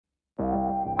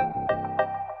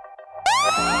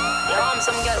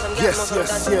Yes.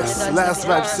 Last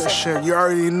Vibez Session. You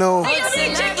already know.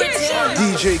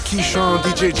 DJ Keyshawn,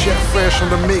 DJ Jeff Fresh on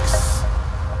the mix.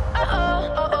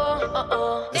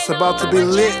 It's about to be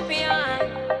lit.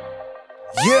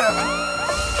 Yeah.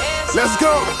 Let's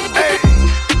go. Hey.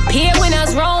 Peer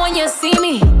winners wrong when you see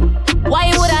me.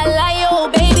 Why would I lie, oh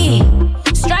baby?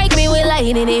 Strike me with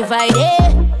lightning if I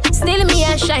did. Still me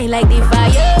I shine like the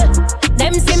fire.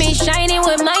 Them see me shining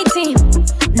with my team.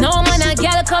 No man a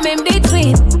girl come in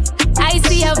between. I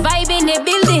see a vibe in the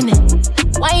building.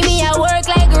 Why me I work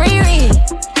like Riri?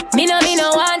 Me no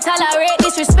want tolerate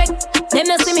disrespect. Them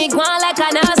no see me go on like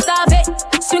I not stop it.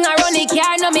 Swing around the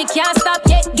car, no me can't stop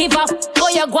yet. Give up, oh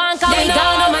you go on cause me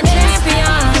gone, I'm a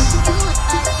champion.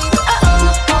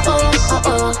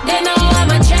 They know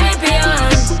I'm a champion.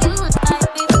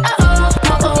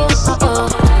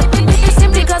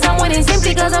 Simply cause I'm winning,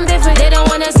 simply cause I'm different. They don't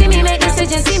wanna see me make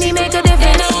decisions, see me make a difference.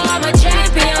 They know I'm a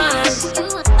champion.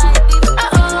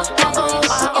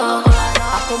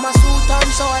 I put my suit on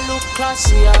so I look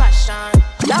classier.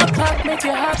 That pack make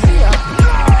you happier.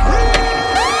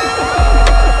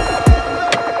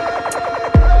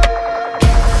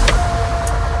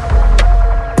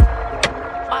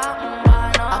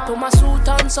 Put my suit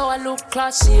on so I look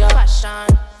classier.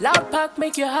 Loud pack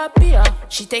make you happier.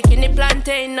 She taking the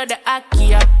plantain or the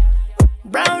akia.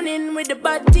 Browning with the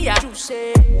body.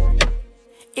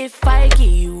 If I give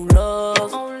you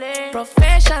love, only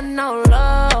professional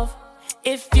love.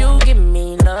 If you give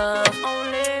me love,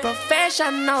 only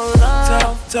professional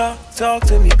love. Talk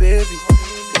to me, baby.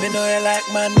 Me know you like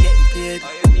man getting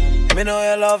paid. Me know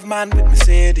you love man with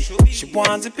Mercedes. She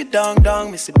wants it be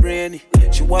down, Missy Brainy.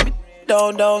 She want me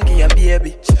down, give her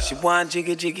baby. She want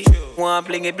jiggy, want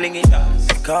blingy.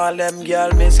 Call them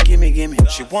girl, miss gimme.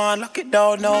 She want lock it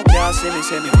down, no girl, see me.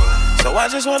 So I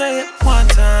just wanna hit one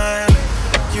time.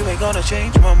 You ain't gonna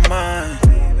change my mind.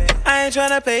 I ain't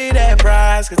tryna pay that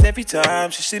price, cause every time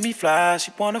she see me fly,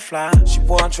 she wanna fly. She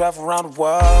wanna travel around the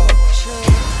world.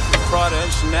 Prada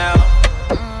and Chanel.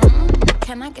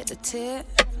 Can I get the tip?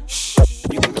 Shh,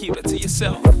 you can keep it to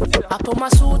yourself. I put my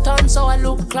suit on so I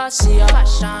look classier.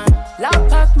 Loud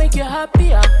pack make you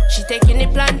happier. She taking the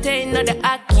plantain or the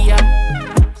akia.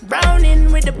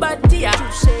 Browning with the body.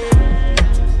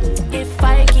 If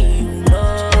I give you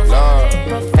love.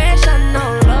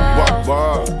 Professional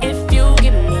love. If you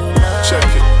give me love. Check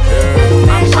it.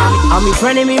 Yeah. I'm in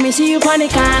front of me see you on the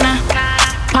corner.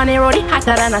 On the road,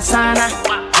 hotter than a sauna.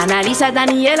 Analisa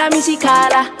Daniela, me see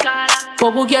Carla.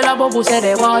 Bobu girl, bobu say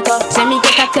the water. Send me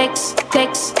get a text.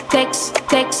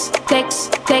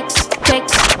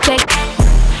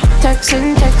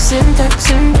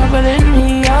 Texting, troubling me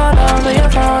all over your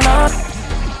phone.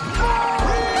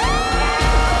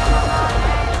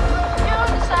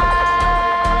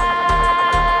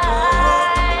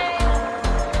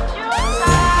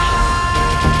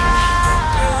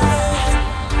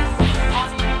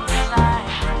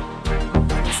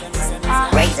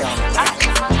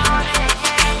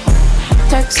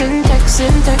 Texting,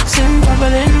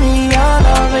 troubling me all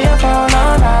over your phone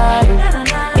all night.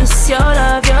 It's your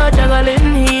love, you're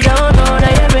juggling. He don't know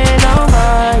that you've been on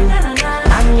mine.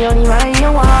 I'm the only man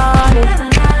you wanted.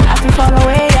 I can follow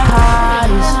where your heart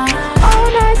is. All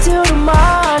night till the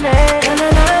morning.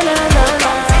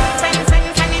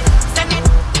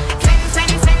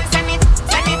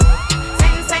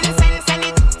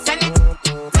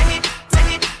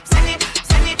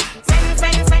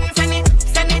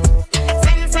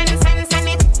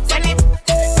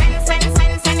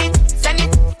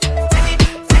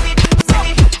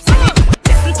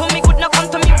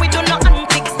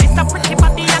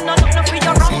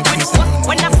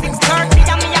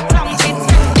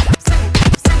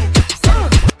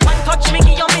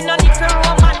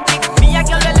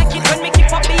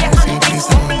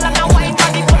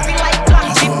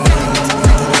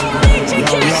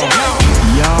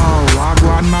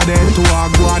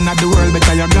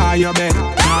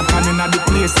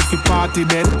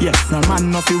 Dead. Yeah, no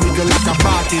man no fi wiggle like a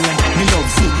party like me love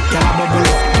see, girl a bubble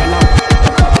up, girl a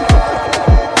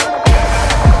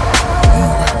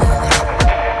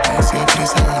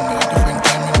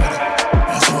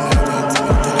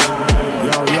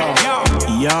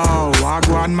Yo,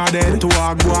 wagwan my dead. To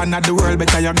wagwan at the world,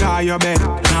 better you guy your bed.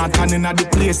 Not turning at the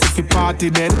place if you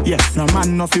party dead. Yeah, no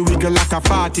man no fi wiggle like a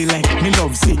party like me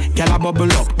love see, girl a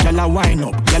bubble up, girl a wind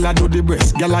up, girl a do the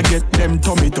breast, girl a get them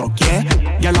tummy tuck, yeah.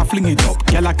 Girl a fling it up,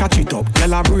 girl a catch it up,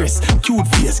 girl a brace, cute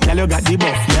face, girl you got the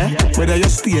buff, yeah. Whether you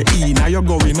stay in or you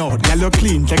going out, girl you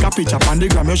clean, take a picture on the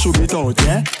gram, you shoot it out,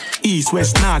 yeah. East,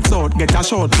 west, north, south, get a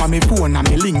shot for me phone and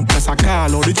me link, press a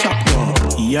call or the chat door.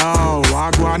 Yo,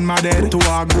 wagwan on my dead. To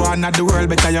walk one at the world,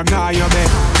 better you guy your bed.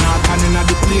 Not turning at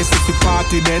the place if the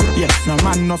party dead. Yeah, no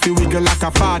man no fi wiggle like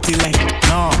a party leg.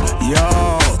 No,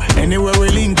 yo, anywhere we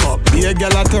link up, be a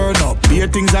girl a turn up, be a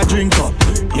things I drink up.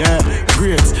 Yeah,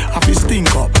 grapes, happy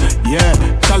stink up. Yeah,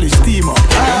 Charlie steam up.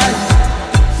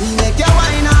 Me make you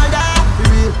wine all day,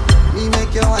 me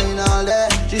make you wine all day.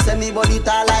 She said me body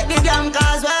tall like the damn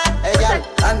causeway. Hey girl,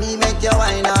 and me make you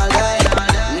wine all day.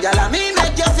 Girl, and me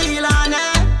make you feel on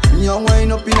it. Me you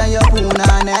wine up inna your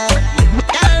punani.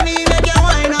 Girl, me make you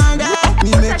wine all day.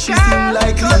 Me make she sing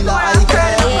like Lila Ike.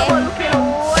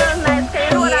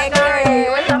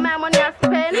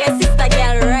 Yeah, sister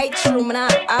girl, right through me now.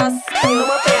 Ask you.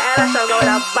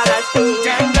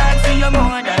 Thank God for you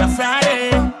more than a Friday.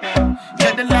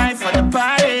 Get the life of the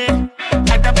party.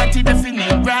 At the party, the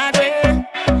feeling Broadway.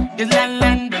 The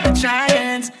land of the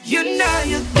giants. You know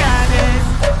you got it.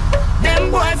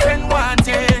 Them boyfriend want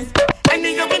it. And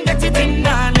you can get it in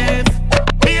olive.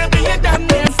 Baby, you damn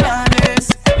near flawless.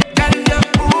 Girl, you're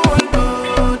all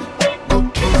good.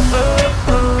 Oh, oh, oh,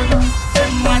 oh. So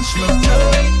much love,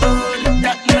 good.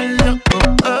 That my look, oh,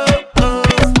 oh, oh.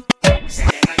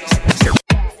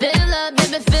 Fill up,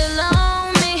 baby, fill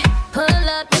on me. Pull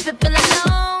up if you feelin'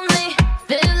 lonely.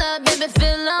 Fill up, baby,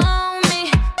 fill on me.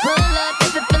 Pull up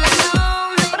if you feelin'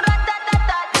 lonely.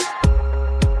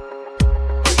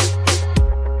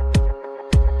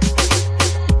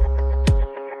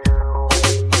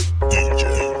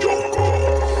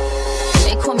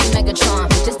 They call me Megatron,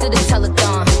 just did a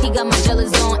telethon. He got my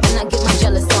jealous on, and I get my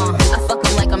jealous on. I fuck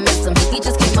him like I miss him. He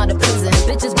just came out of prison.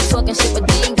 Bitches be talking shit, but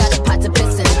they ain't got a pot to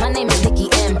piss in. My name is Nicki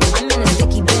M. I'm in a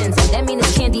sticky Benz. That mean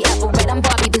it's candy apple red. I'm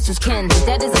Barbie, this is Ken.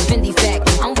 That is a Fendi fact.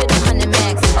 I'm with 100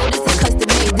 max. Oh, this is custom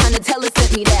made. Donatella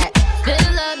sent me that.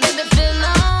 Fill up, baby, fill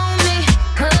on me.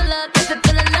 Pull up if you're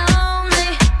feeling lonely.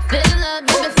 Fill up,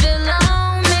 baby, fill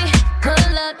on me.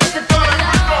 Pull up if you're feeling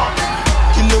lonely.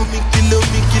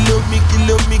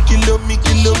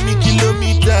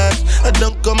 Kilometers. I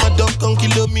don't come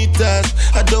kilometers.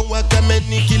 I don't walk that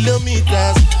many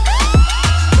kilometers.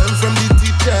 I'm from the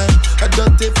teacher. I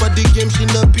don't take for the game, she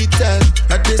no pitas.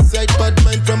 I decide bad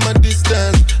mind from a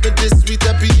distance. Not this sweet,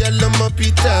 I be all on my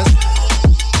pitas.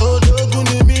 Oh, no,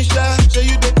 Guni Misha. Show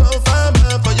you the confirm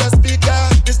for your speaker.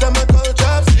 This time I call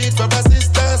drop street for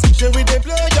assistance. Show we they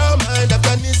blow your mind,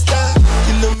 Afghanistan.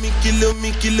 Kilometers.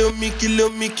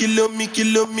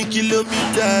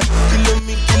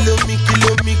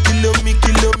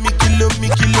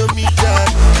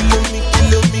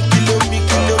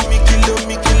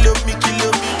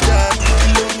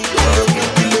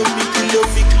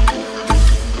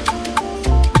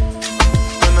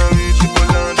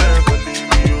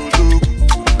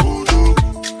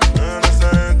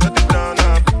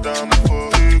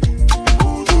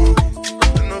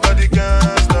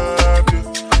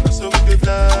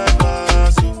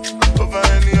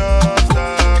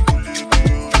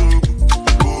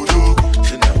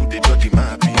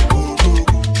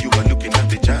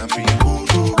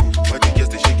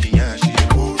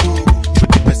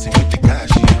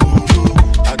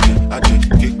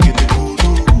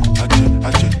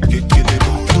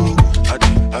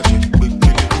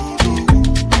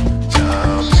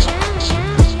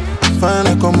 Fine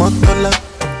like a motola,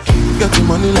 getting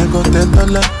money like a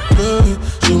 $10. Yeah.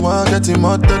 She want getting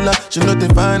more dollar. She know they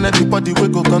find anybody we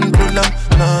go control her.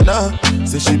 Nah,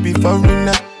 say she be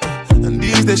foreigner. And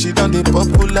these days she done the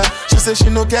popular. She say she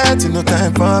no getting no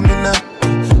time for me now.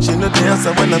 She know the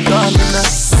answer when I'm calling her.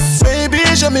 Baby,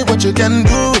 show me what you can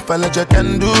do. If I let you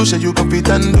can do, show you go fit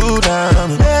and do that.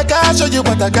 Make I show you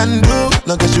what I can do.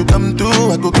 Long as you come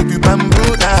through, I go give you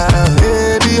bamboo now.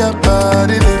 Baby, your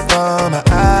body live for my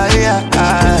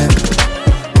eye.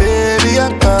 Baby, your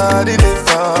body live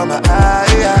for my eye.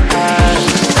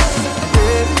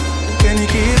 Baby, can you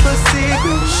keep a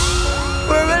secret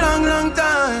for a long, long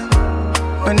time?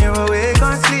 When you're awake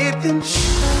or sleeping,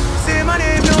 say my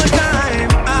name no time.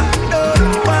 I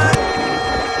don't want.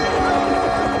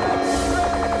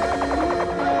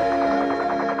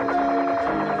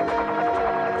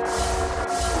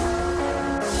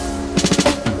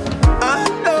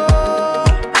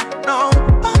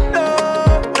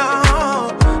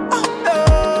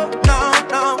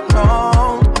 No.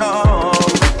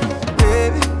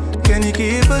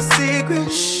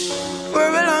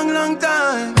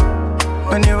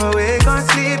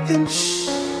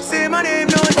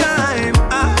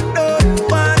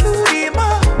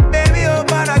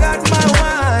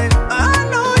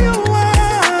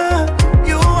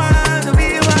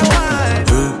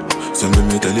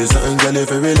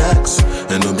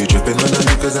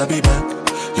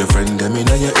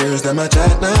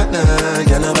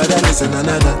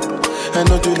 And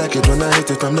don't you like it when I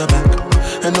hit it from the back?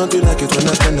 And don't you like it when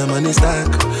I spend the money stack?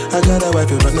 I got a wife,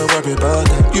 but no worry about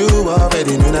that. You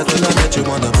already knew that when I met you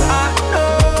on the block. I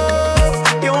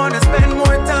know you wanna spend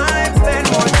more time, spend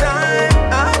more time.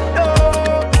 I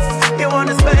know you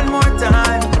wanna spend more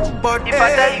time. But if I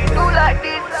tell you do like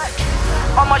this,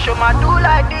 I'ma show my do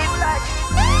like this.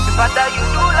 If I tell you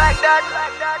do like that,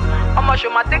 I'ma show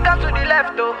my take to the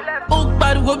left though. Oh,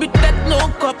 bad go be techno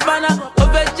copana.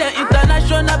 Overture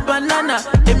international banana.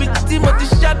 Emi Timothy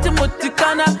sharp, Timothy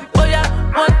Kana. Oh yeah,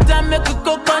 one time make a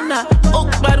coconut. Oh,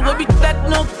 bad go be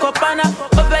techno copana.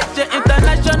 Overture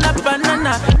international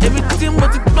banana. Emi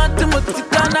Timothy plant, Timothy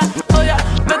Kana. Oh yeah,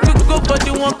 make you go for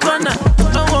the one corner.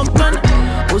 One corner.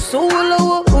 Oh, so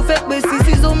low, oh, fake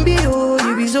baby zombie, oh,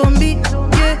 you be zombie,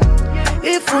 yeah.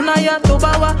 If unaya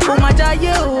tobawa, oh my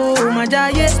jaye,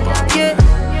 yeah.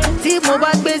 Ti mo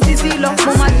ba gbe sisi lo,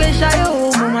 mo ma gbe shaye,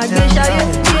 oh, mo ma gbe shaye,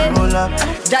 yeah.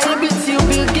 Jaye beat you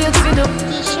be guilty though.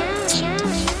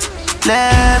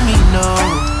 Let me know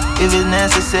if it's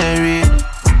necessary.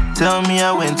 Tell me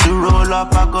I went to roll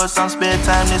up, I got some spare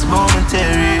time, it's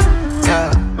momentary.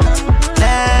 Yeah.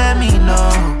 Let me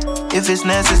know if it's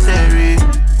necessary.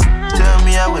 Tell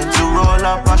me I went to roll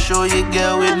up, I'll show you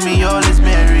girl with me, all is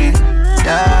merry.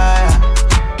 Yeah.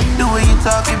 The way you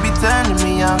talk, it be turning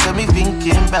me on, got me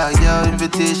thinking about your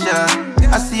invitation.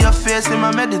 I see your face in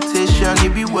my meditation, you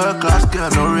be world class girl,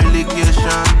 no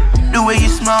relegation. The way you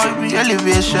smile, it be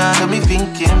elevation, got me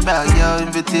thinking about your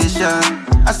invitation.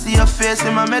 I see your face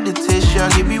in my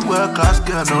meditation, you be world class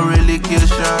girl, no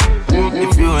relegation.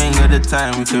 If you ain't got the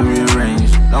time, we can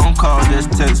rearrange. Don't call,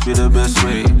 just text, be the best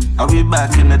way. I'll be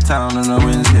back in the town on a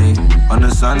Wednesday, on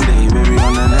a Sunday, maybe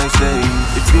on the next day.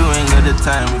 If you ain't got the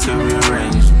time, we can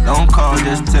rearrange. Don't call,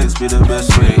 just text, be the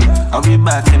best way. I'll be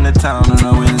back in the town on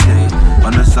a Wednesday,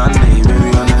 on a Sunday,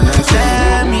 maybe on the next day.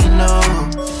 Let me know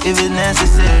if it's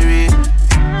necessary.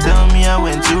 Tell me I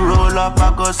went to roll up,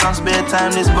 I got some spare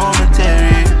time, this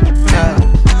momentary. Yeah.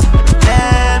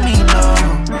 Let me know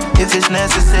if it's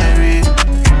necessary.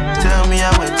 Tell me I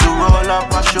went to roll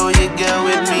up, I'll show you girl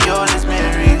with me, all is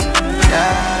merry.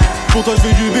 Yeah. Pour toi je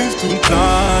fais du bif toute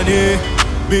l'année.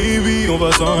 Baby on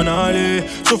va s'en aller.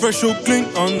 So fresh, so clean,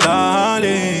 on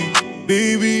alley.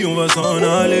 Baby on va s'en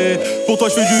aller. Pour toi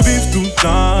je fais du bif toute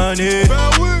l'année.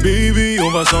 Baby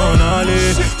on va s'en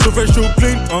aller. So fresh, so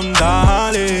clean, on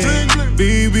alley.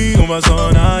 Baby on va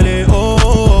s'en aller. Oh, oh,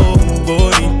 oh,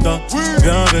 bonita,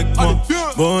 viens avec moi.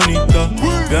 Bonita,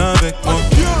 viens avec moi.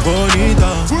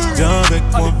 Bonita, viens avec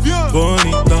moi.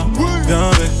 Bonita, viens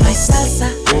avec moi. My salsa,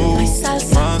 oh, my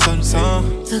salsa, my salsa.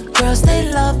 The girls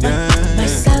they love me. Yeah. My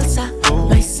salsa, oh,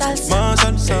 my salsa, my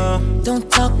salsa. Don't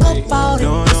talk about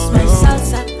no, it. It's no, my no.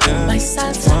 salsa, Yeah. my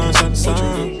salsa, my salsa.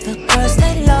 The girls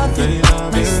they love me. They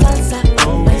love My it. salsa,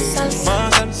 Oh, my salsa, my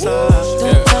salsa.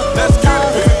 Don't talk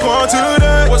about it. Quoi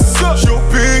today? What's up?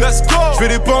 Shopping, let's go. J'fais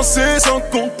dépenser sans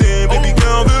compter. Baby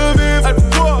girl veut vivre.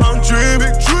 Un dream,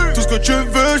 big dream. Tout ce que tu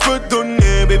veux, j'peux te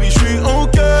donner. Baby, j'suis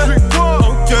ok.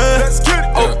 Ok, let's get it.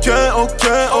 Ok, ok,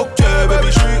 ok. Baby,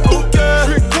 j'suis ok.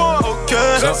 Ok,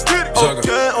 let's get it. Ok,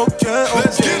 ok,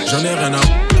 ok. J'en ai rien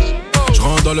à.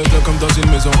 J'rentre dans le club comme dans une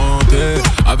maison hantée.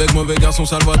 Avec mauvais garçon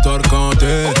Salvatore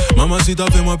Kanté. Mamacita,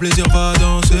 fais-moi plaisir, va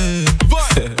danser.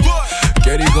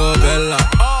 Querico Bella.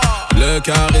 Le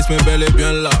charisme est bel et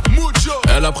bien là.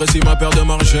 Elle apprécie ma paire de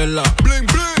Margiela.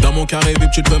 Dans mon carré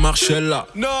VIP tu te peux marcher là.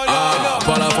 Ah,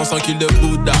 par la France tranquille de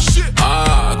Bouddha.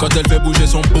 Ah, quand elle fait bouger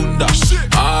son bunda.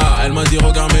 Ah, elle m'a dit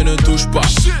regarde mais ne touche pas.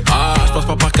 Ah, je passe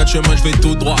pas par 4 chemins, je vais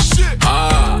tout droit.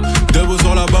 Ah, debout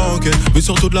sur la banquette, vu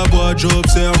sur toute la boîte,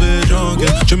 j'observe et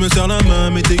j'enquête. Je me serre la main,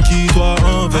 mais t'es qui toi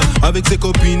en fait? Avec ses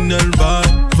copines, elle va.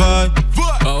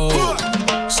 Oh,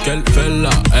 ce qu'elle fait là,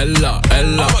 elle là.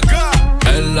 Elle,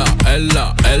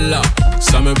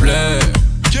 ça me plaît.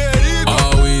 Ah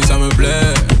oui, ça me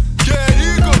plaît.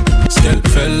 Ce qu'elle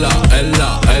fait là, elle,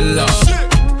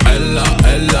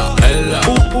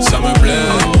 ça me plaît.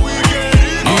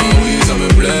 Ah oui, ça me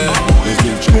plaît.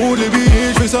 J'compte les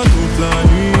billets, j'fais ça toute la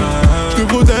nuit. J'te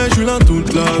protège, j'suis là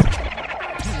toute la vie.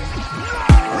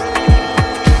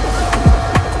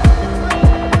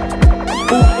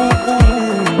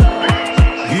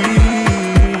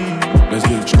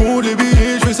 J'compte les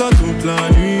billets, j'fais ça toute la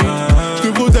nuit.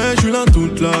 J'te protège, j'suis là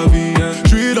toute la vie.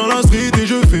 J'suis dans la street et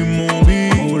je fais mon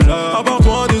beat. À part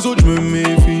toi, des autres, j'me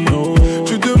méfie.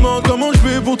 Tu te demandes comment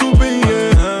j'fais pour tout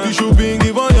payer. Du shopping,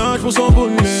 des voyages pour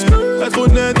s'envoler. Être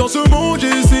honnête dans ce monde,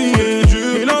 j'ai essayé.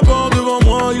 Et la porte devant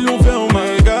moi, ils l'ont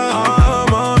fermé. Ah,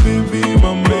 ma baby,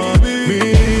 maman. Mais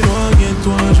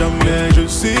éloigne-toi jamais. Je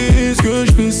sais ce que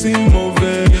j'fais, c'est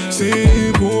mauvais.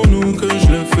 C'est pour nous que je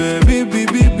le fais. Baby,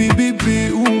 baby,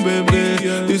 baby, ou bébé.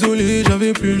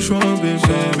 choix,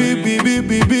 bébé. Bibi,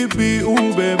 bibi, bibi,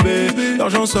 ou bébé.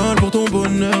 L'argent sale pour ton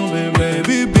bonheur, bébé.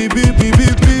 Bibi, bibi,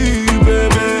 bibi,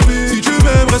 bébé. Si tu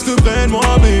m'aimes, reste près de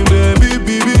moi, bébé.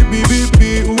 Bibi, bibi,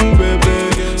 bibi, ou bébé.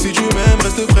 Si tu m'aimes,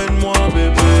 reste près de moi,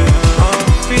 bébé.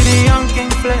 Be the young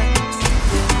king flex.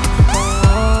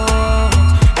 Oh,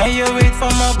 and you wait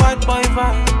for my bad boy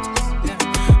vibe. Yeah.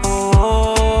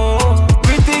 Oh,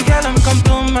 pretty girl, I'm come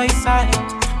to my side.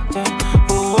 Yeah.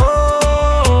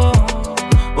 Oh,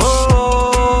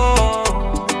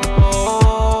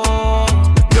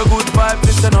 your good vibe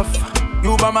is enough.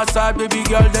 You by my side, baby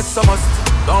girl, that's a must.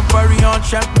 Don't worry on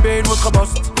champagne, with a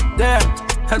bust. Damn,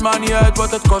 and money out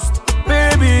what it cost.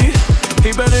 Baby,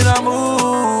 ik ben in een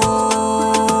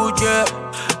mood, yeah.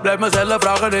 Blijf mezelf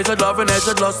vragen, is het love en is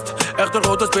het lust? Echt een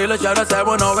grote spelers, ja dat zijn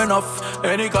we nou en af.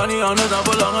 En ik kan niet anders dan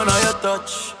verlangen naar je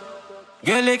touch.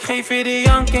 Girl, ik geef je de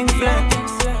young king flex.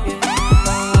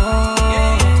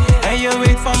 En je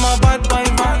weet van mijn bad boy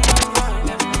vibe.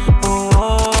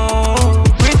 Oh,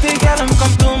 pretty girl,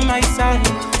 come to my side.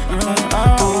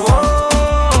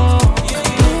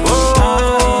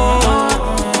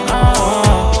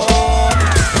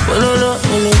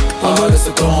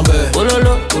 Laisse tomber,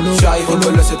 j'arrive, on me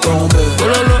laisse tomber.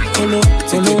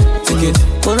 Take it,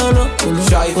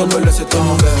 j'arrive, on me laisse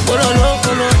tomber.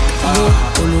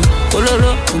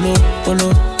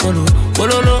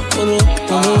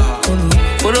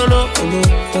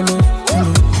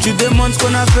 Tu demandes ce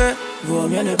qu'on a fait, vaut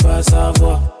mieux ne pas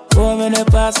savoir. Vaut mieux ne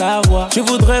pas savoir. Tu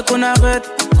voudrais qu'on arrête,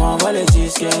 envoie les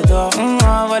disques d'or.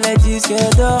 Envoie les disques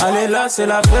d'or. Allez là c'est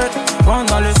la fête, prends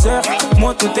dans le cercle.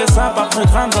 Moi tout est simple, après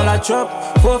grammes dans la chop.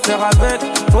 Faut faire avec.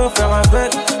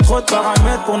 Trop de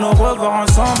paramètres pour nous revoir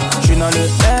ensemble. J'suis dans le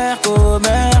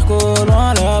Merco,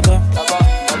 loin là-bas.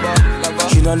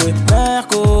 J'suis dans le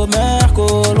Merco,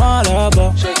 loin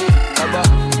là-bas.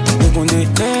 Et qu'on est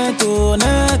tour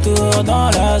dans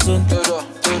la zone.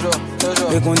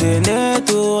 Et qu'on est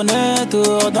tour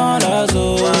dans la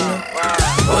zone.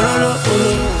 Oh lolo,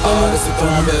 laisse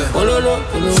tomber.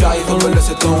 J'arrive, on me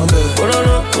laisse tomber. Oh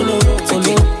lolo, take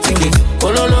it.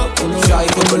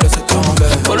 J'arrive, on me laisse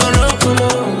tomber. Oh lolo,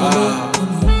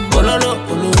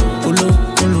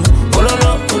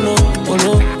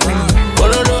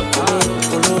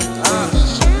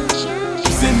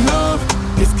 C'est love,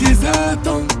 qu'est-ce qu'ils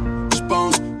attendent?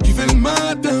 J'pense qu'ils veulent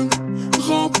matin.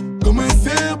 Rampe comme un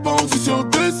serpent, je suis sûr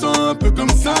que c'est un peu comme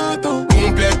Satan.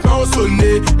 Complètement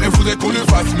sonné, elle voudrait qu'on le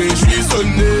fasse, mais je suis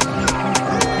sonné.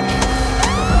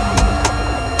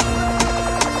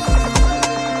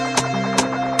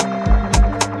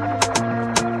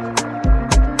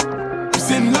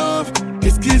 C'est love,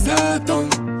 qu'est-ce qu'ils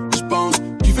attendent? J'pense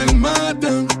qu'ils veulent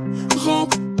matin.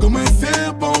 Rampe comme un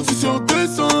serpent, je suis sûr que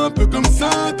c'est un peu comme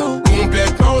Satan.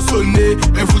 Complètement sonné,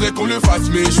 elle voudrait qu'on le fasse,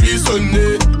 mais je suis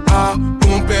sonné. Ah,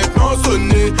 complètement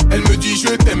sonné, elle me dit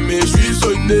je t'aime, mais je suis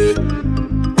sonné.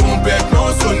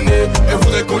 Complètement sonné, elle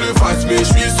voudrait qu'on le fasse, mais je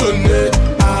suis sonné.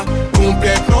 Ah,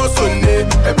 complètement sonné,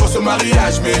 elle pense au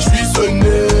mariage, mais je suis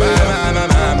sonné.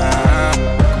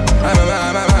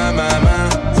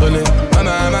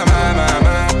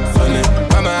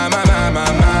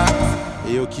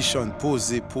 Et yo Kishon,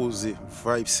 posez.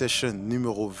 Vibez Session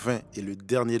numéro 20 et le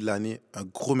dernier de l'année. Un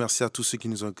gros merci à tous ceux qui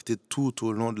nous ont écoutés tout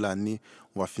au long de l'année.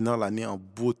 On va finir l'année en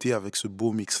beauté avec ce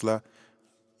beau mix-là.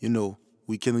 You know,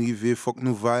 Weekend Rivé, fuck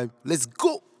nous vibe. Let's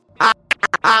go!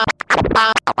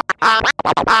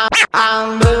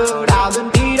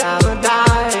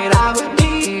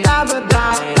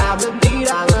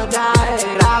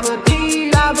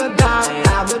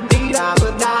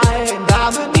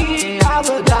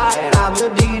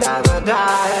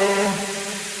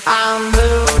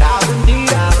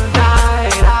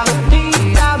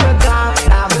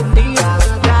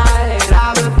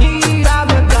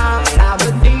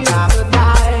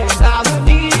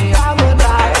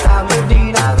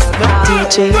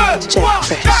 Jeff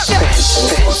Fresh.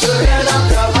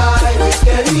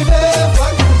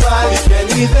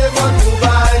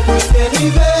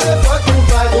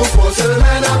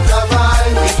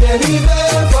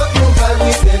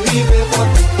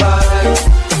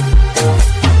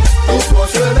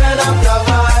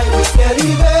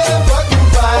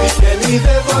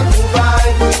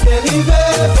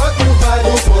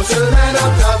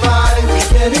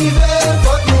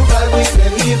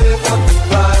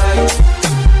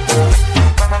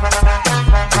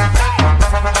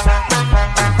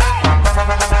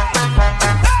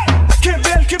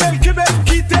 Can't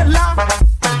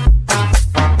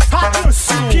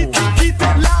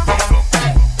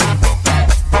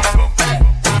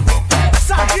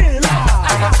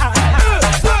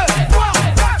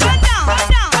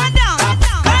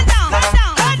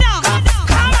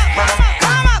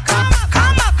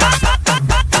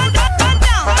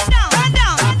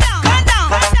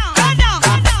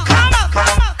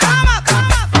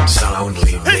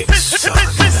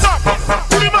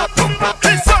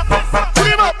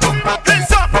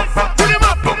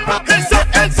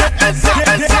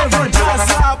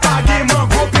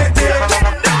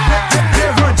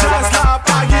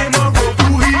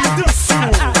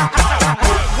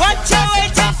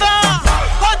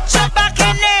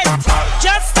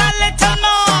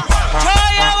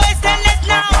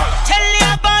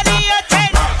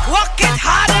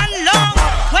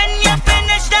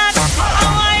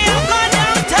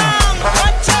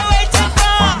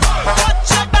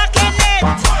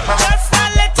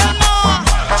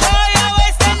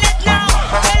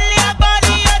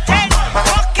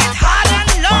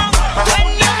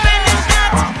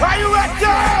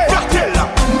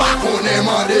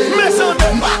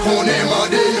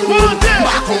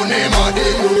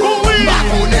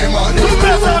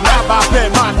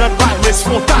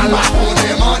frontal. M'akonè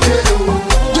mande yo.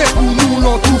 Dès pour nous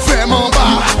l'on tout fait m'en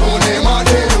bas. M'akonè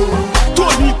mande yo.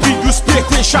 Tony Pigus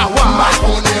Pekwe Chawa.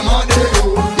 M'akonè mande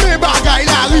yo. Mes bagailles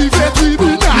l'arrivée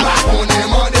tribunal. M'akonè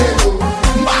mande yo.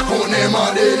 M'akonè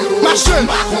mande yo. Machin.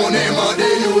 M'akonè mande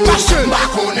yo. Machin.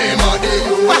 M'akonè mande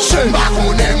yo. Machin.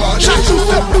 M'akonè mande yo. Chaque jour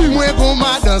c'est plus moins qu'on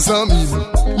m'a dans un mille.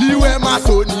 Li ouais ma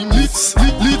Tony Mix.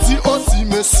 Li dit aussi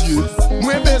monsieur.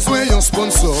 Moi besoin d'un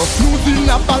sponsor. Nous dit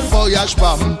n'a pas le voyage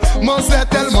bam. M'en c'est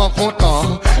tellement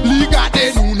content. Li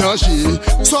gade nous nager.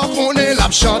 Sans qu'on est là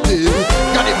chanter.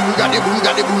 Gade boule, gade boule,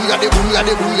 gade boule, gade boule,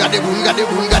 gade boule, gade boule, gade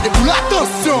boule, gade boule.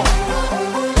 Attention.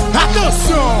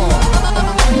 Attention.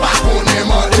 M'akonè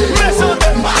mande yo.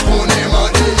 M'akonè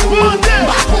mande yo.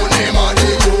 M'akonè mande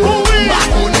yo.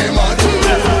 M'akonè mande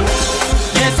yo.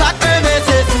 Y'a ça que me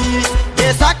c'est si,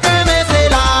 y'a ça que me c'est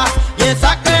là, y'a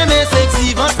ça que me sexy,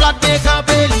 vent flat me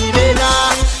campé libéra.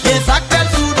 Y'a ça que fait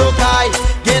sous d'ocaille,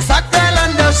 y'a ça que fait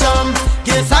l'undersham,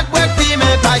 y'a ça que fait me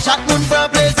paille, chaque monde prend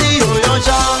plaisir au yon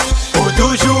chant. Pour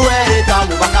toujours être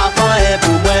ou pas qu'à faire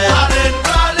pour moi.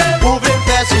 Pour vivre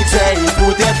faire succès, il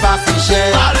faut être facile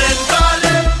cher.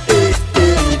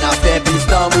 Il n'a fait plus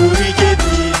d'amour que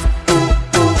dit.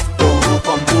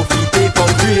 Comme profiter,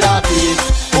 comme tuer la vie.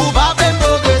 Ou pas faire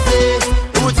progresser,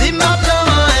 ou dire ma plan,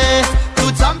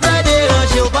 tout ça me fait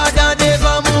déranger, ou pas dans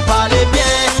devant mon parler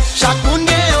bien. Chaque monde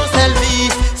gagne un selfie,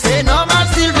 c'est normal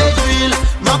s'il veut d'huile.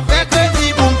 M'a fait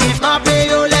crédit pour me ma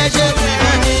paye au léger.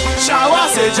 Chawa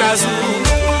c'est jazz,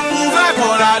 ouvert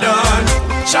pour la donne.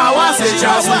 Chawa c'est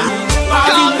jazz, pas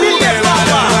vite plumer la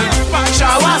donne.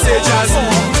 Chawa c'est jazz,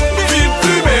 vite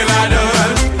plumer la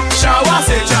donne. Chawa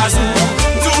c'est jazz,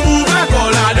 tout ouvert pour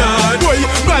la donne. Oui,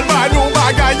 mal on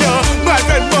bagaille, mal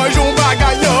fait manger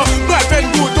bagaille, mal fait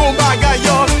bouton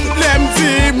bagaille. L'aime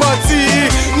dit menti,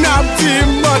 n'a dit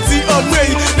menti, oh oui,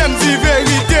 l'aime dit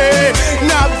vérité,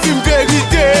 n'a dit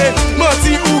vérité,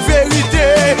 menti ou vérité,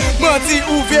 menti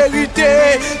ou vérité.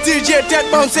 DJ tête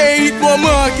bounce hit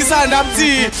moment qui ça n'a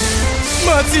dit.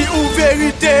 Menti ou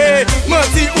vérité,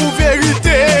 menti ou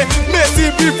vérité. Mais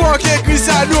si plus fort qu'écrit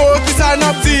ça l'eau qui ça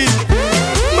n'a dit.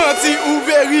 Menti ou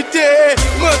vérité,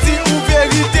 menti ou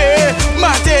vérité.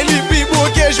 Maté li pi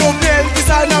bloqué Jovenel qui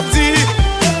ça n'a dit.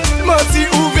 Menti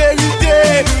ou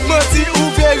vérité, menti ou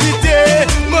vérité.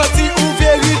 Menti ou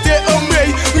vérité, oh mais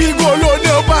rigolo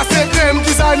ne pas c'est crème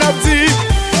qui ça n'a dit.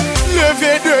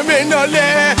 Levez de main dans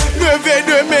l'air, levez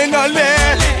de main dans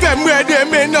l'air. Fais-moi de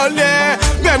main dans l'air,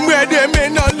 fais-moi de main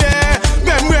dans l'air,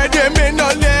 fais-moi de main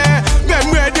dans l'air,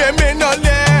 fais-moi de main dans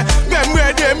l'air, fais-moi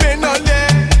de main dans l'air,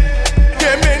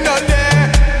 de main dans l'air,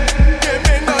 de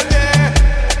main dans l'air,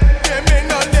 de main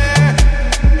dans l'air,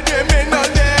 de main dans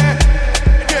l'air,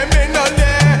 de main dans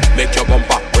l'air. Make your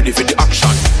bumper ready for the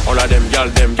action. All of them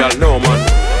gal, no man.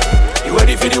 You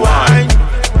ready for the wine?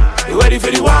 You ready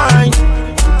for the wine?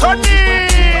 Tony,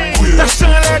 dashan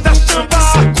le dashan ba,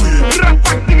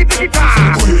 rapak tiki tiki ta,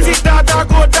 si dada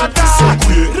go dada,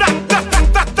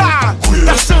 ratatata,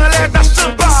 dashan le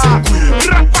dashan ba,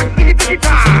 rapak tiki tiki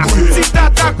ta, si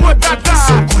dada go dada,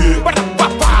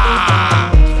 papa.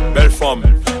 Belle femme,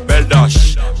 belle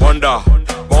dash, Wanda,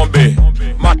 Bombay,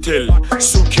 Matil,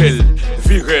 Soukil,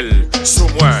 Viril,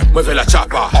 Soumouin, Mouve la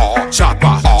chapa,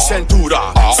 Centura,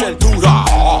 Centura.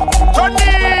 Tony,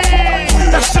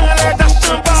 dashan le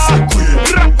dashan ba,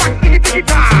 rapak tiki tiki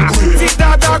ta, si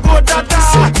dada go dada,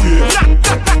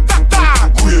 ratatata,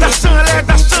 dashan le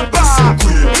dashan ba,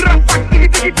 rapak tiki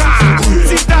tiki ta,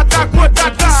 si dada go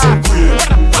dada,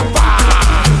 papa.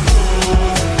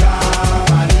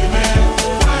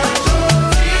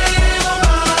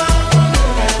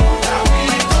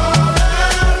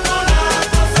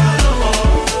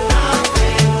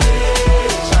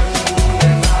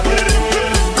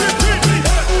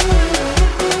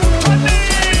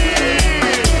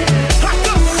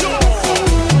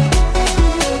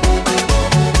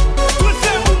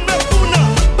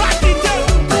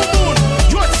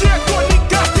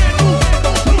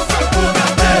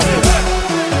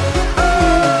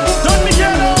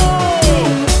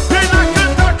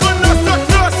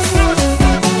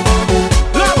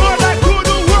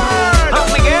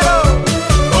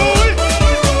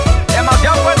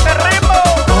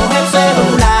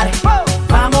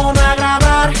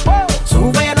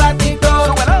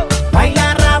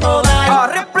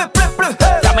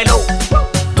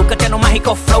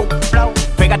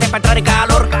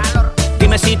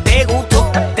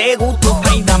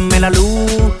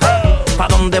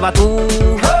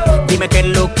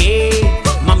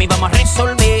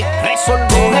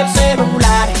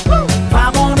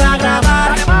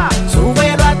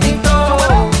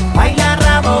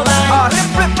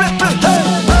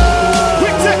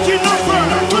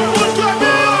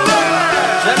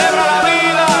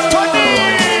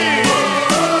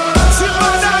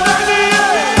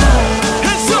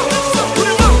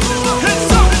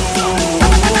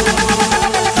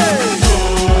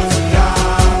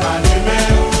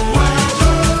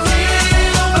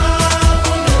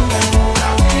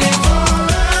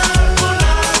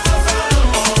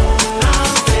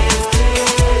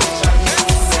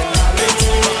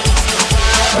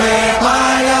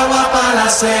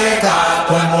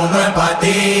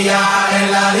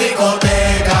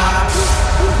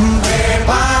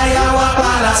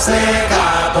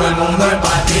 seca, todo el mundo en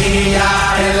patilla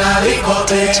en la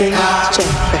discoteca.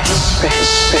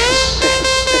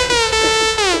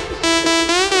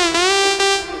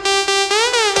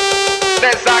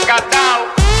 Desacatado.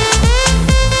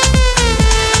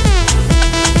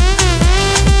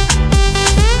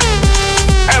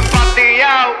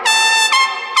 Empatillado.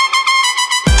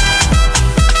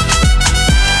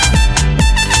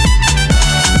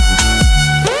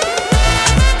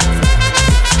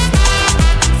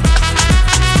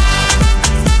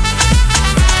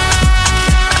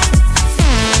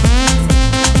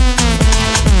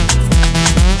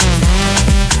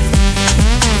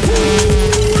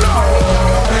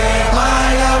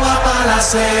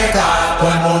 Seca, todo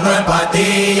el mundo en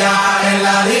patilla en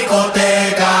la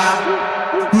discoteca.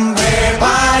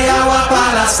 Pepa y agua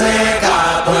para la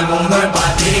seca, todo el mundo en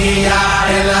patilla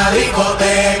en la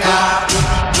discoteca.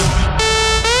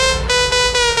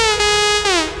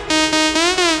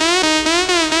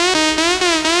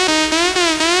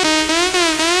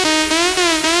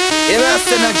 You know,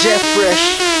 send a Jeff Fresh.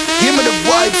 Give me the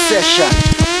Vibez Session.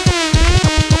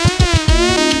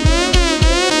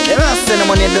 You know, send a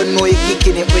money, don't know you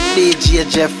kicking it with DJ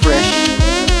Jeff Fresh.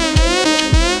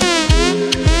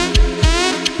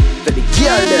 For the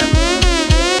girl them.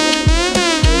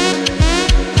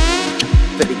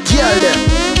 For the girl them.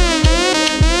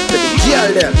 For the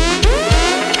girl them.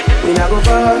 We not go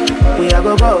far, we a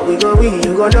go go, we go we,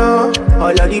 you go know.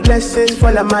 All of the blessings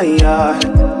fall on my yard.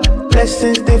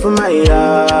 Blessings stay for my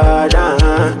yard,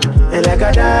 And like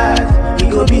a dad, we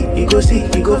go be, we go see,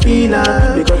 we go feel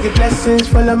because the blessings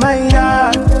fall on my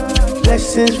yard.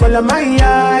 Blessings fall on my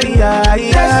yard, That's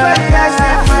why I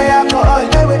set my alcohol.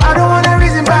 I don't wanna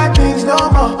reason bad things no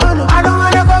more. I don't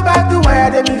wanna go back to where I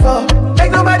did before.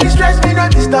 Make nobody stress me,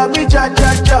 not disturb me, cha.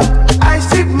 I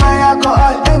sip my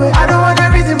alcohol. I don't wanna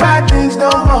reason bad things no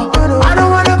more. I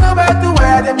don't wanna go back to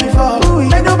where I did before.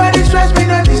 Make nobody stress me,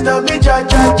 not disturb me, cha.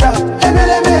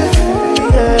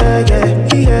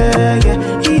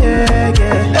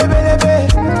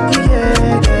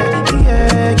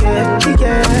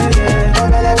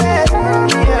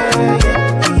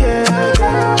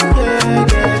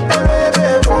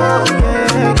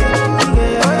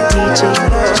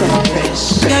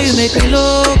 Yeah, you make me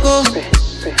loco.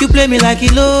 You play me like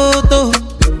Iloto.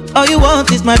 All you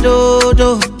want is my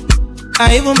dodo.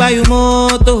 I even buy you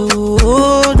moto.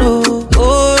 Oh no,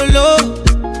 oh no.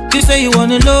 You say you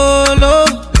wanna low,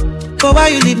 but why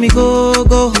you leave me go?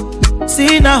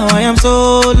 See now I am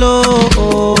solo.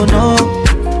 Oh no,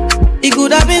 it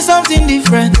could have been something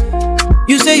different.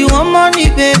 You say you want money,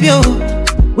 baby. Oh,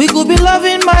 we could be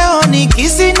loving my honey,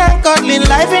 kissing and cuddling,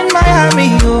 life in Miami.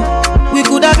 Oh, we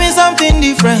could have been something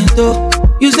different. Oh,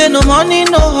 you say no money,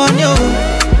 no honey. Oh,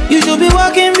 you should be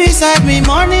walking beside me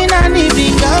morning and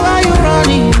evening. Girl, why you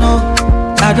running? No,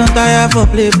 I don't tire for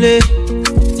play.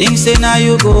 Things say now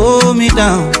you go hold me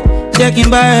down. Checking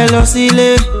by hello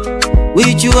silly.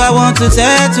 With you I want to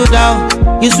settle down.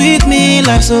 You sweet me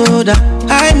like soda,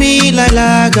 high me like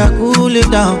lager, cool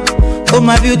it down. Oh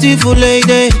my beautiful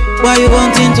lady, why you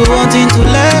wanting to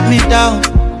let me down?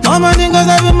 Mama think cause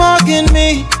I've been mocking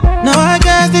me. Now I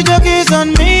guess the joke is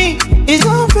on me. It's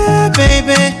unfair,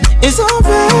 baby. It's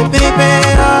unfair, baby.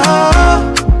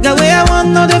 Oh, the way I want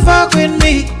no they fuck with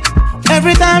me.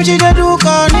 Every time she do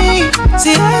call me.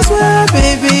 See I swear,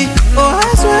 baby. Oh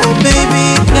I swear,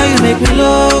 baby. Now you make me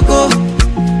loco.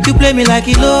 You play me like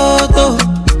Iloto.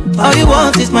 All you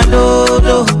want is my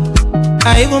dodo.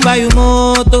 I even buy you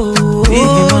moto.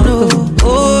 Oh no,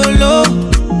 oh no.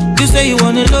 You say you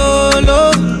wanna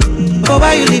low, but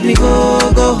why you leave me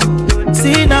go?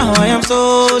 See now I am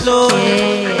solo.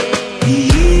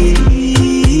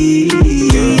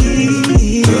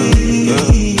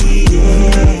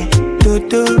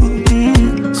 Dodo,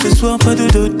 ce soir pas de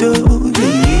dodo.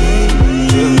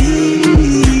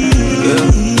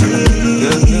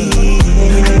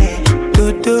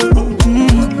 Dodo,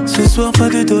 ce soir pas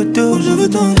de dodo. Je veux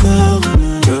ton corps.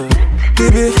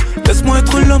 Bébé, laisse-moi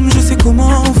être l'homme, je sais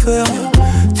comment faire.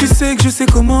 Tu sais que je sais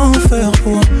comment faire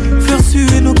pour faire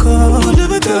suer nos corps. Je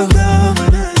veux ton corps.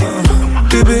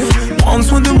 Bébé, prendre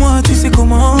soin de moi, tu sais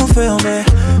comment faire. Mais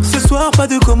ce soir, pas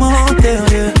de commentaires.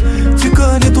 Yeah. Tu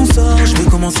connais ton sort, je vais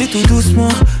commencer tout doucement.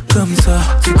 Comme ça,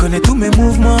 tu connais tous mes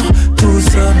mouvements. Tout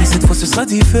ça, mais cette fois ce sera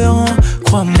différent.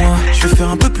 Crois-moi, je vais faire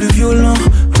un peu plus violent.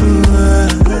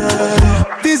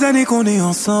 Des années qu'on est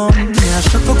ensemble, mais à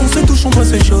chaque fois qu'on se touche on doit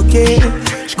se choquer.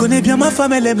 Je connais bien ma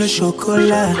femme, elle aime le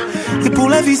chocolat. Et pour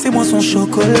la vie c'est moi son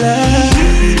chocolat.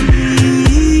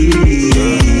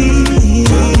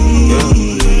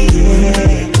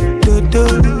 Dodo,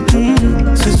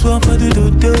 ce soir pas de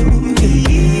dodo.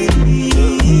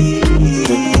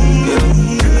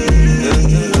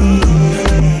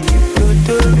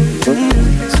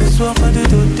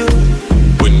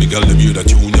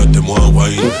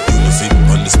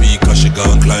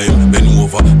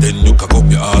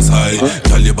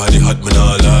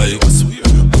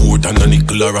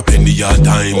 a penny all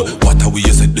time. What are we,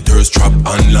 you set the thirst trap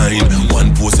online.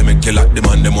 One post to make you lock them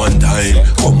on them one time.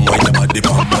 Come wine your body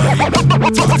for mine.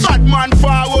 Bad man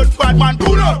forward, bad man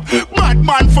pull up. Bad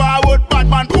man forward, bad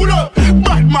man pull up.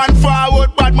 Bad man forward,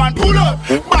 bad man pull up.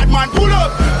 Bad man pull up,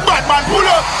 bad man pull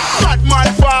up. Bad man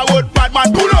forward, bad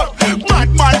man pull up. Bad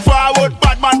man forward,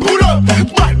 bad man pull up.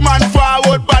 Bad man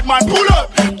forward, bad man pull up.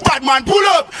 Bad man pull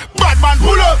up, bad man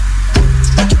pull up.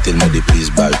 Tellement des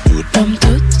prises balles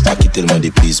toutes. Pas qui tellement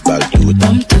des prises balles toutes.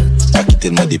 Pas qui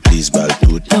tellement des prises balles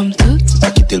toutes.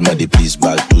 Pas qui tellement des prises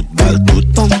balles toutes. Balles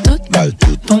toutes. Balles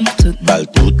toutes. Balles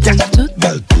toutes.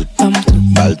 Balles toutes.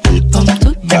 Balles toutes.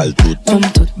 Balles toutes.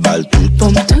 Balles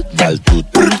toutes. Balles toutes.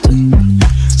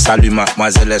 Salut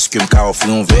mademoiselle, est-ce que m'ka offre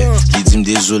un verre? Il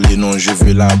dit désolé non, je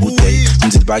veux la bouteille. Me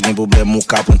dit pas gain problème, mon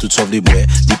cap prend tout sauf les bouets.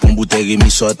 Dit pour bouteille Rémi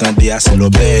sortant des assez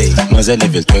l'obéi. Mademoiselle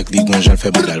lève le truc, li gon j'en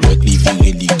fais boudal work, li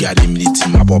viré, li garde, me dit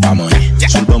ma papa pas manger.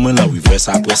 Sur le bon là Vibez,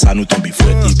 après ça nous tombe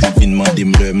fouette. Et puis vient demander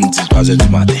me dit 3h du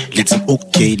matin. Li dit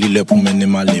OK, li le pour mener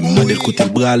malé. Me dit le côté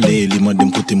le bras aller, li mande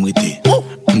me côté m'rité.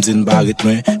 Me dit m'barrête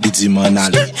moi, li dit m'en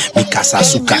aller. Mi kassa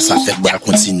sous kassa fait bral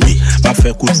continuer. M'a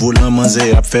fait coup de volant,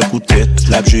 manger, a fait coup de tête.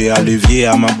 La jouer à levier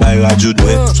à ma baille radio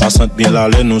douette. 60 000 à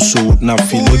l'heure, nous sur route, n'a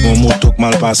filé. Bon moto que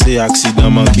mal passé, accident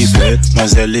manqué fait.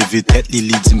 Mademoiselle lève tête,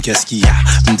 Lili dit qu'est-ce qu'il y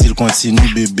a. Me dit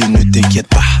continue bébé, ne t'inquiète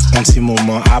pas. Un petit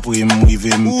moment après,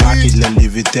 m'rive m'pas qu'il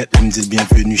lève tête, me dit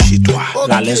bienvenue chez toi.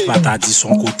 La laisse pas t'a dit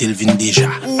son côté, il vient déjà.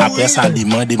 Après ça, il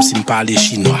demande si me parle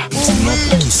chinois. Me dit non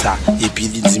pour qui ça, et puis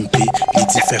il dit m'pé, il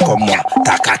dit fais comme moi,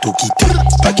 t'as qu'à tout quitter.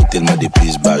 Pas quitter le des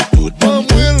prises balles toutes.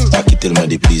 Pas quitter le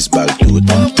des prises balles toutes.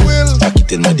 Pas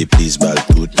quitter le des prises balles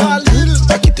toutes.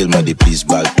 Pas quitter le des prises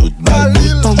balles toutes. Balles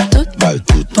toutes. Balles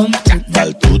toutes.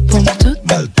 Balles toutes.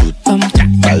 Balles toutes.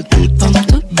 Balles toutes.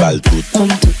 Balles toutes.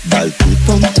 Balles toutes.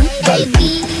 Balles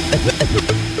toutes.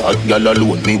 That girl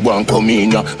alone, me want come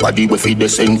in. Body we feed the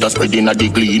center, spreading a the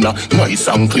cleaner. Nice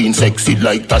and clean, sexy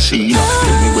like Tashina.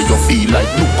 Tell me where you feel like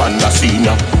Blue Panda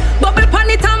Senior. Bubble pan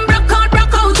it and broke out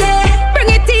there. Bring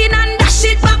it in and dash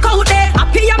it back out there.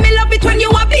 Happy and me love it when you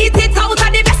a beat it out.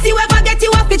 And the best you ever get,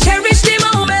 you have to cherish the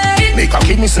moment. Make a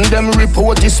kid missing them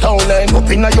report is stolen. Up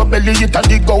in your belly, it a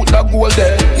dig out the gold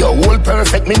there. Your whole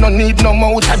perfect, me no need no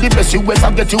mouth. And the best you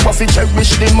ever get, you have to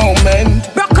cherish the moment.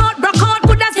 Broke out,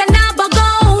 good as you never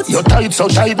go. You're tight, so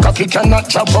tight, cocky cannot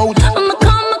chop out. I'ma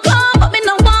come, but me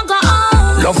no want go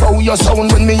out. Love how you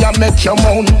sound when me a make you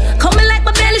moan. Coming like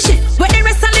my belly shit, where the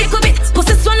rest a little bit.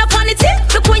 Pussy swallow on it,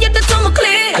 look when you do to me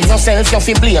clear. And yourself you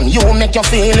feel blame, you make you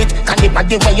feel it. Can the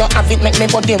body where you have it make me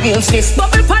body real stiff.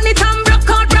 Bubble pan it and broke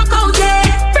out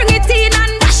there. Bring it in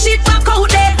and dash it back out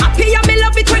there. Happy and me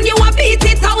love it when you a beat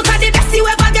it out. And the best you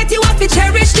ever get, you have to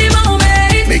cherish the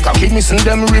moment. Make a kid missing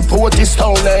them report is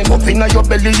stolen. Up in your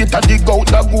belly, it a dig out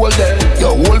the gold there.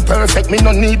 Your whole perfect, me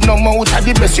no need no mouth. And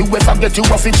the best you ever get, you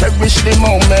have to cherish the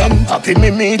moment. Happy me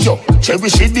meet you,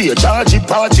 cherish the day. Charge it,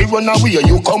 party, run away,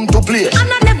 you come to play. And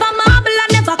I never marble, I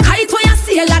never kite where you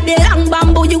see like the long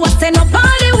bamboo. You was stand up all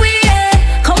the way.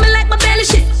 Coming like my belly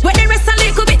shit, where the rest a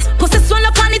little bit. Pussy swallow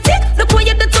on it, look when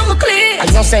you do to me clear. And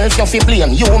yourself you feel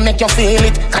blame, you make you feel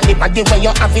it. Can the body where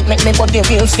you have it make me body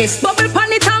real stiff. Bubble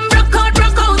pan it and broke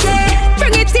out there.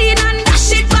 Bring it in and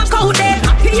dash it back out there.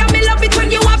 Happy and me love it when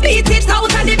you a beat it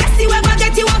out. And the best you ever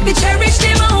get, you have to cherish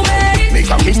the moment. Make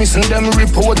a kid missing them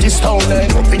report is stolen.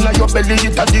 Up in your belly,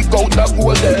 it a dig out the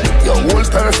gold there. Your whole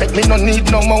perfect, me no need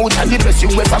no mouth. And the best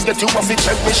you ever get, you have to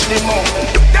cherish the moment.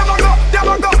 Them a go, them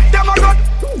a go, them a go.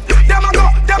 Them a go,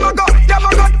 them a go, them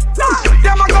a go.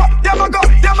 Them a go, them a go,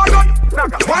 them a go.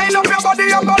 Wind up your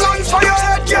body and balance for your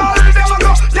head, girl. Them a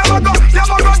go, them a go,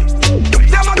 them a go.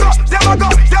 Them a go, them a go,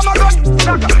 them a go.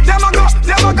 Them a go,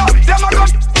 them a go, them a go.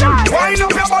 Wind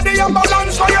up your body and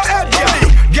balance for your head, girl.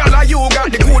 Girl, you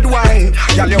got the good wine.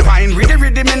 Girl, you wine with the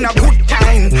rhythm in a good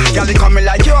time. Girl, you coming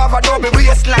like you have a double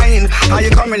waistline. How you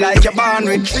coming like you're born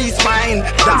with 3 spine.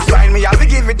 That's why me have to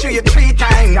give it to you 3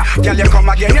 times. Girl, you come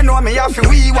again, you know me have to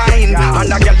rewind.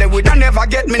 And a girl, they woulda never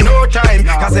get me no time.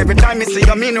 Cause every time me see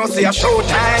you, me no see a show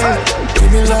time.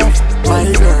 Give me love, my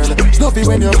girl. Love it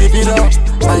when you give it up,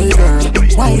 my girl.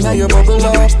 Wine and you bubble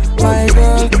up, my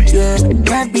girl. Yeah,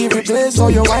 can't be replaced, so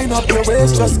you wind up your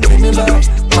waist. Just give me love,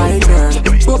 my girl.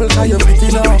 Bubble cause you fit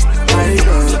it up, my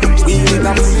girl. Wheel it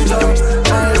and pull it up,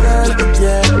 my girl.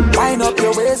 Yeah, wind up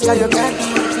your waist cause you can't be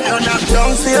replaced. You're not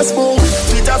down Facebook,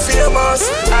 Twitter famous,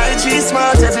 IG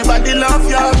smart, everybody love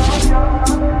you.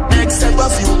 Except a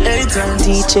few haters.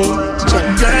 DJ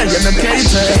Girl, you're not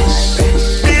cater.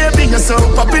 Baby, you're so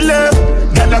popular.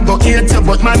 Girl, I go hate you,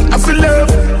 but man, I feel love.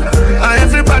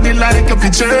 Everybody like your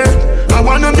picture. I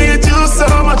wanna meet you so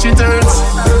much it hurts.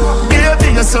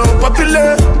 Baby, you're so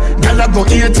popular. Girl, I go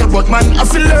hate you, but man, I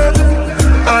feel love.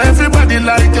 Everybody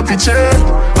like your picture.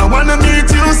 I wanna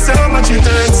meet you so much it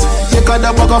hurts. You got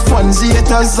a bag of fans,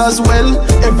 haters as well.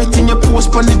 Everything you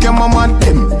post on the game, I'm on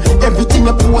them. Everything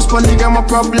you post on the game, a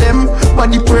problem.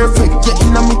 Body perfect, yeah,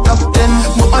 in a me top 10.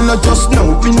 But I not just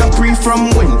know, been a pre from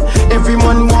when. Every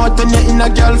man want and you in a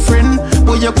girlfriend.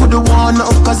 But you coulda won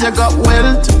up cause you got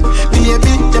wealth.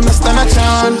 Baby, them a stand a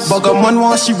chance. Bag of man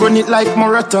want she run it like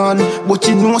marathon. But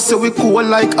you know say we cool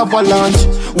like avalanche.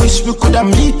 Wish we coulda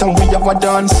meet and we have a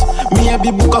dance.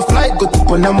 Maybe book a flight, go to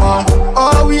Panama.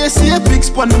 Always see a big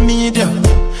spot on the media.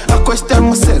 I question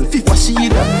myself if I see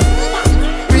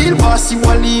that. Real boss, you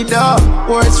a leader.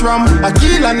 Words from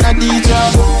Akil and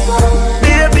Adija.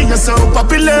 Baby, you're so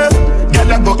popular.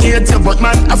 Girl, I go hate you, but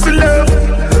man, I feel love.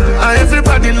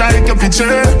 Everybody like your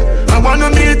picture. I wanna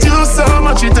meet you so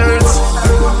much it hurts.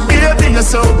 Baby, you're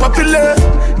so popular.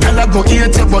 Girl, I go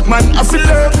hate you, but man, I feel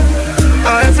love.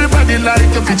 Everybody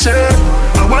like your picture.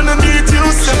 I wanna meet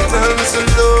you so much. I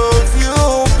love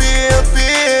you,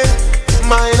 baby.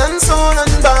 Mind and soul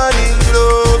and body,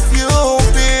 love you,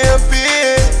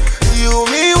 baby. You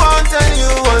me want and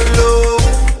you alone.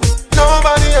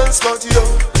 Nobody else but you.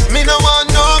 Me no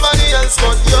want nobody else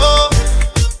but you.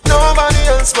 Nobody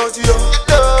else but you.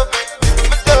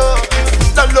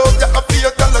 The love that I feel,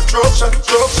 tell the trouble.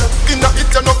 In a it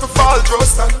you know to fall,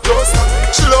 trust and.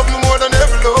 She love me more than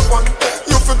every loved one.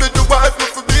 You fi be the wife,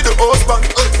 you fi be the husband.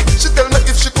 She tell me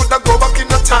if she coulda go back in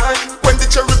a time when the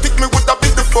cherry pick me woulda be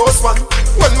the first one.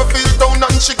 When me feel down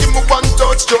and she give me one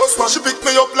touch, just one. She pick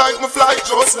me up like me fly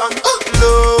just land.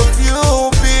 Love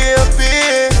you,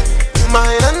 baby.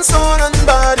 Mind and soul and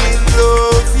body.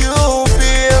 Love you,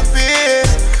 baby.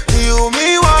 You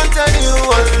me want and you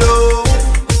alone.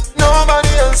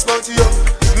 Nobody else but you.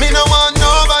 Me no want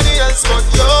nobody else but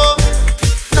you.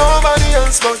 Nobody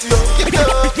else but you.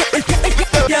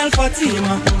 Girl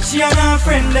Fatima, she and her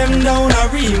friend them down a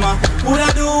Rima.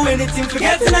 Woulda do anything for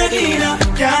getting a cleaner.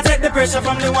 Can't take the pressure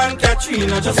from the one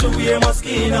Katrina. Just to wear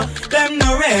Moschino, them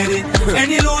no ready.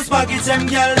 Any loose package them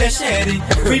girl they shady.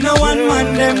 We no one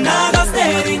man them not go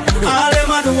steady. All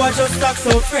them a do a just talk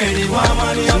so Freddy. One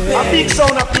money up there. A big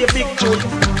sound up here, big tune.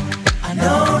 I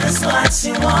know that's what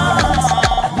she wants.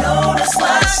 I know that's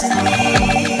what she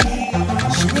needs.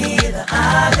 She need the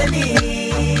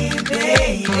agony,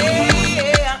 baby.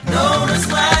 Know that's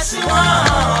what she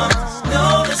wants.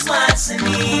 Know that's what she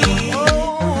needs.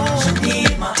 She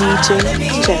need my DJ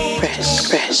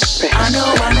Fresh. I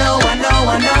know.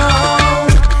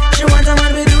 She wants a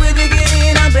man to do it again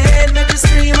in a bed. Make you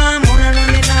scream and moan and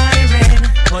run it all the red.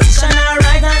 Position her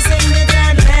right and sing the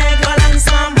third leg. Balance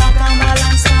one back and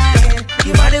balance my head.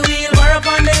 Give her the wheel, bar up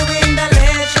on the window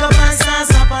ledge. Rub and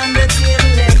sauce up on the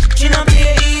table ledge. She don't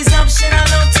play ease up, she don't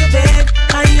love to bed.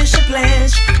 I hear she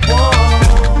pledge. Whoa.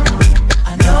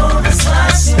 I know that's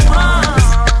what she wants.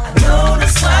 I know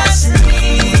that's what she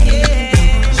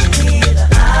needs. She need the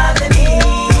agony,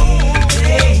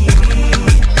 baby.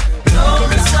 Know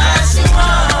that's what she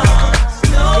wants.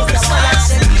 Know that's what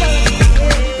she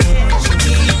needs. She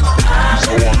need my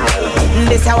agony.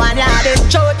 This a one of the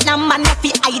truth. No man if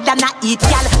he hide and not eat,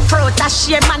 y'all. Fruit a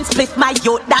share man split my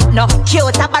youth. That no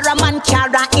cute. A bar a man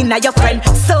carry inna your friend.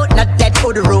 So not dead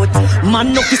for the road.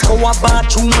 Man up his cover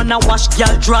bathroom and a wash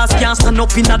girl draws. Can't stand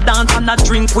up in a dance and a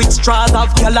drink with straws.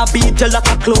 Have girl a beat you like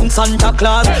a clown Santa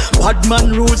Claus. Bad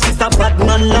man rules is a bad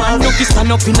man law. Man up he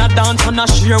stand up in a dance and a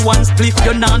share one spliff.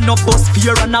 You nah no bus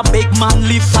fear and a big man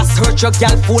live. I search your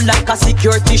girl full like a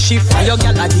security shift. And your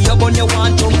girl a the bun you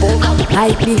want jump over.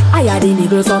 Like me, I had the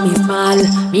niggas so me small.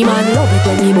 Me man love it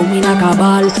when me boom in a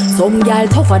cabal. Some girl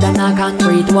tougher than a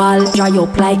concrete wall. Dry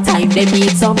up like time, they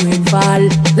need some rainfall.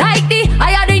 Like the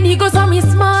I had the niggas so me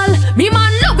small. Me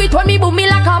man love it when me boom me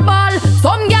like a ball.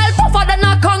 Some girl tougher than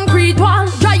a concrete wall.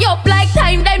 Dry up like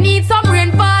time, they need some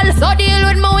rainfall. So deal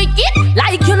with my wicked,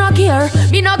 like you no care.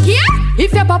 Me no care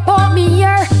if you pop out me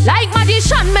here. Like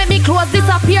magician, make me clothes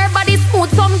disappear. Body smooth,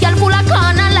 some girl full of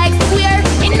corner like square.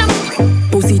 In the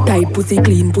pussy tight, pussy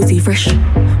clean, pussy fresh.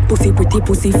 Pussy pretty,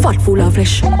 pussy fat, full of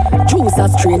flesh. Juice a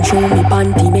strain, show me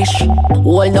panty mesh.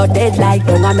 All not dead like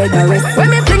don't I make the rest. When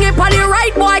me fling it on the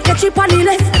right, boy, catch it on the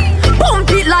left.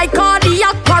 Pump it like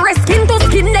cardiac arrest. Skin to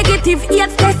skin, negative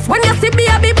 8 test. When you see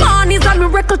baby born is a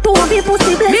miracle to be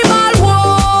pussy blessed. Me ball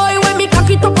boy, when me cock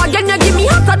it up again, you give me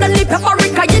hotter than the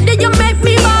paprika. You did you make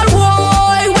me ball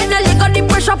boy. When you lick on the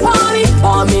pressure, pour me.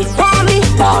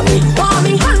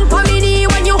 Hand for me knee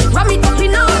when you ram it up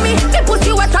in on me. The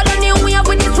pussy wetter than you wave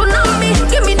with the tsunami.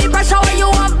 Give me the pressure.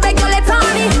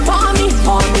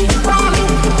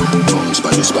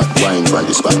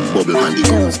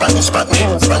 the spot,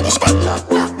 span the spot.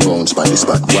 Bounce span the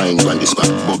spot, wine span the spot,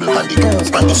 bubble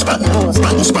span the spot,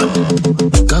 span the spot.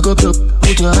 Cock up,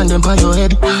 put your hand on your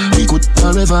head. We could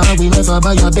forever, we never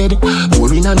buy your bed.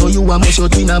 Boring, I know you are most your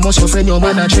twin, I most your friend. Your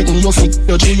man a threaten, you fit,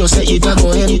 your tree, you say it a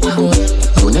go ahead.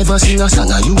 You never sing a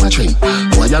song, you a trend.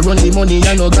 While you run the money,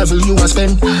 I know gravel you a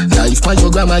spend. Life by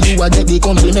your grandma, you a get the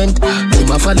compliment.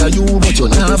 Them a follow you, but you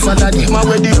not follow them. A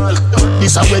wedding,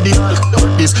 this a wedding.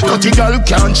 This dirty girl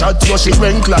can't chat, you she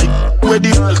rank like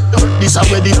wedding. This a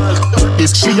wedding.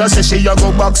 This she a say she a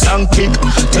go box and kick.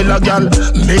 Tell a girl,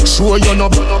 make sure you no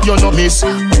miss.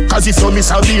 Cause if you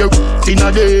miss a beer in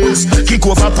a days, kick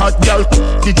over pot girl,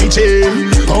 the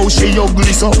kitchen. How she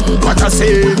ugly so, what I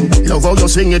say. Love how you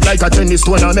swing it like a tennis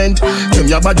tournament. Them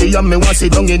your body and me want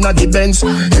sit down in a the Benz.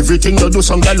 Everything you do,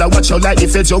 some girl a watch you like the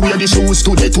feds. You wear the shoes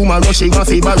today, tomorrow she want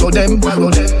to borrow them.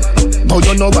 But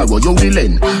you know borrow, you will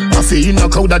end. I feel in a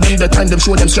crowd of them, the time them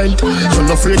show them strength. You're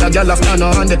not afraid a girl after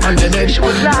no hand on the head.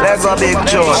 Let's go big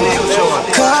Joe.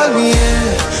 Call me,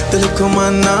 yeah. The little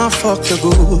man now fuck you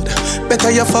good.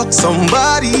 Better you fuck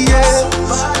somebody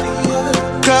else.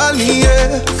 Call me,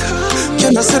 yeah.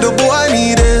 Can I say the boy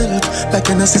need it? Like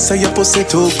can I say your pussy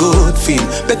too good? Feel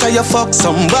better you fuck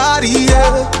somebody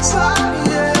else.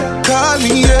 Call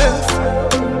me, yeah.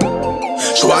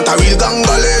 She want a real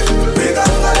gangale.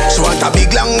 She want a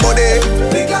big long body.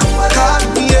 Call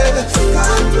me, yeah.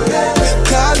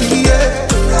 Call me, yeah.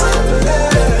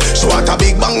 She want a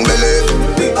big bang belly.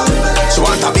 She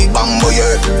want a big bang boy.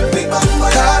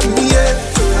 Call me, yeah.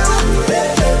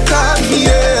 Call me,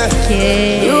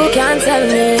 yeah. You can't tell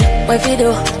me where fi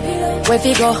do, where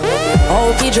fi go,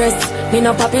 how fi dress. Me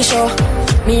no papi show.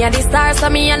 Me a the star, so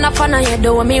me a no fan of you.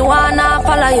 Do me wanna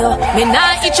follow you. Me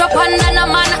nah itch up under no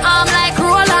man arm like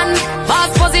Roland. Boss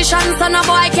position, so no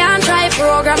boy can't try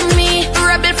program me.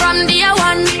 Rebel from day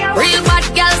one. Real bad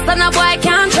girl, so no boy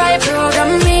can't try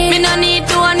program me. Me no need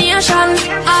donation.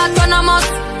 Autonomous,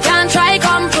 can't try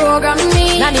come program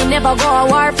me. Nanny never go a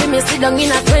war for me. Sit down in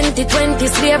a 2020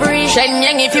 slavery.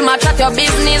 Shenyang if you match at your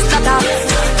business, that a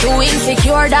too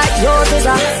insecure that your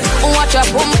visa. Watch your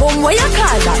pum pum, what you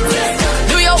call that?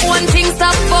 Do your own thing,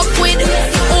 stop fuck with.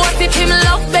 What if him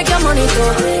love, beg your money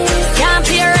too? Can't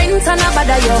pay rent and a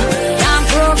bother you. Can't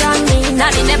program me.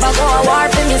 Nanny never go a war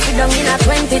for me. Sit down in a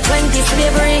 2020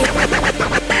 slavery.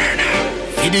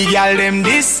 Feed the girl them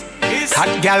this.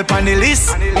 Hot girl pan the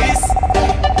list.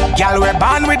 Girl we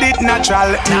born with it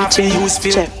natural. Now fi use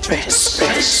feel.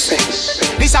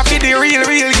 This a feed the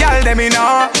real girl them you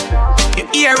know. Your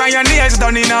ear and your nails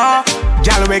done you know.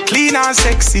 Girl we clean and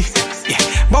sexy. Yeah,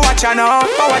 but watch ya know.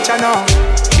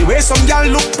 The way some girl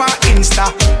look pa Insta,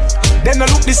 them no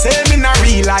look the same in a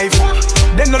real life.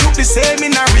 Them no look the same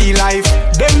in a real life.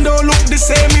 Them don't look the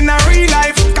same in a real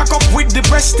life. Cock up with the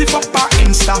breast tip up pa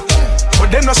Insta, but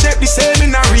them no shape the same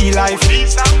in a real life.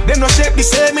 Them no shape the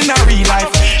same in a real life.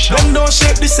 Them don't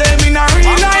shape the same in a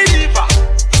real life.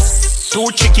 Too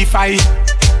tricky fight.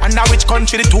 And now which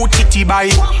country the too titty by?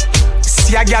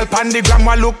 See a girl pan the gram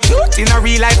look cute. In a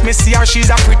real life me see her she's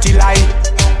a pretty lie.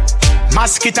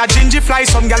 Mosquito gingy fly.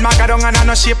 Some girl mark a down and a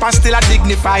no shape and still a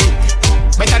dignify.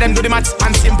 Better them do the maths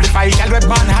and simplify. Girl we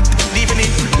born hot, leaving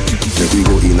it. Make we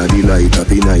go in a the light,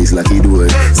 happy nice like it door.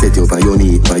 Set you on your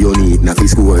knee, na fi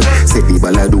score. Set the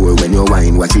ball a door when you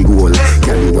wine, watch it goal.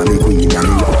 Girl you a me queen and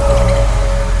me love.